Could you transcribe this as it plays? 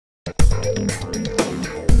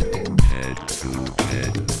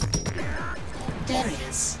Head2Head.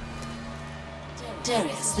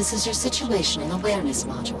 Darius, this is your situational awareness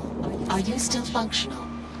module. Are you still functional?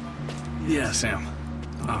 Yeah, Sam.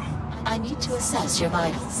 Oh. I need to assess your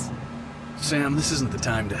vitals. Sam, this isn't the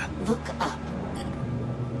time to... Look up.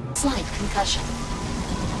 Slight concussion.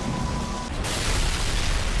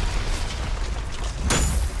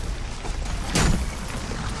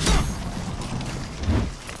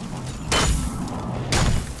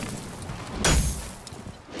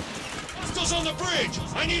 Hostiles on the bridge!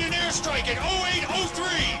 I need an airstrike at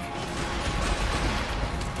 0803!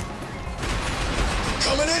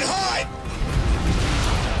 Coming in hot!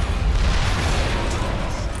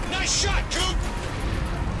 Nice shot, Coop!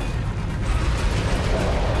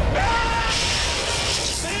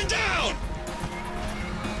 Man down!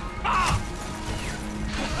 Ah!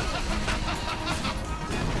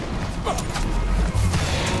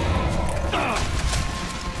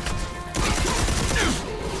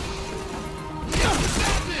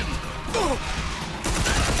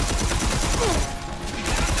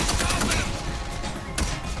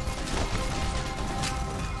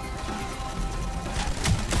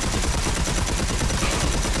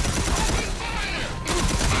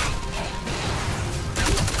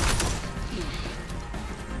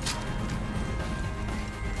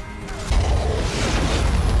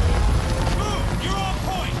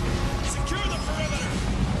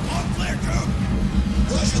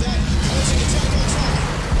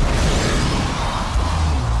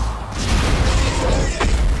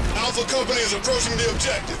 Company is approaching the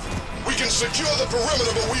objective. We can secure the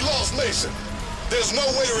perimeter, but we lost Mason. There's no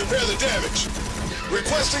way to repair the damage.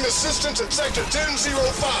 Requesting assistance at Sector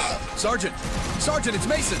 1005. Sergeant, it's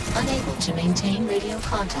Mason. Unable to maintain radio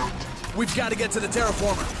contact. We've got to get to the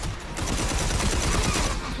terraformer.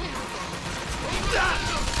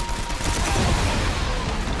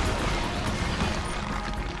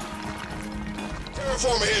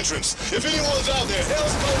 Terraformer entrance. If anyone's out there,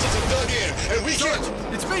 Hell's Moses are dug in, and we can't...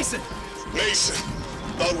 Sarge, it's Mason. Mason,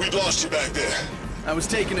 thought we'd lost you back there. I was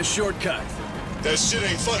taking a shortcut. That shit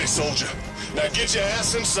ain't funny, soldier. Now get your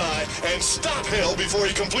ass inside and stop Hell before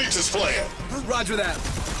he completes his plan. Roger that.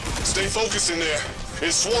 Stay focused in there.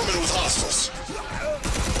 It's swarming with hostiles.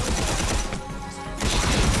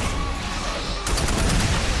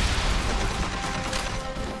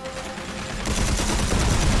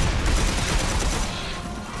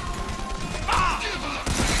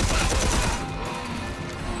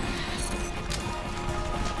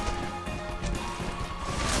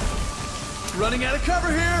 Running out of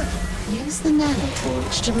cover here! Use the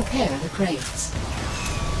nanotorch to repair the crates.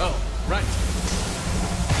 Oh, right.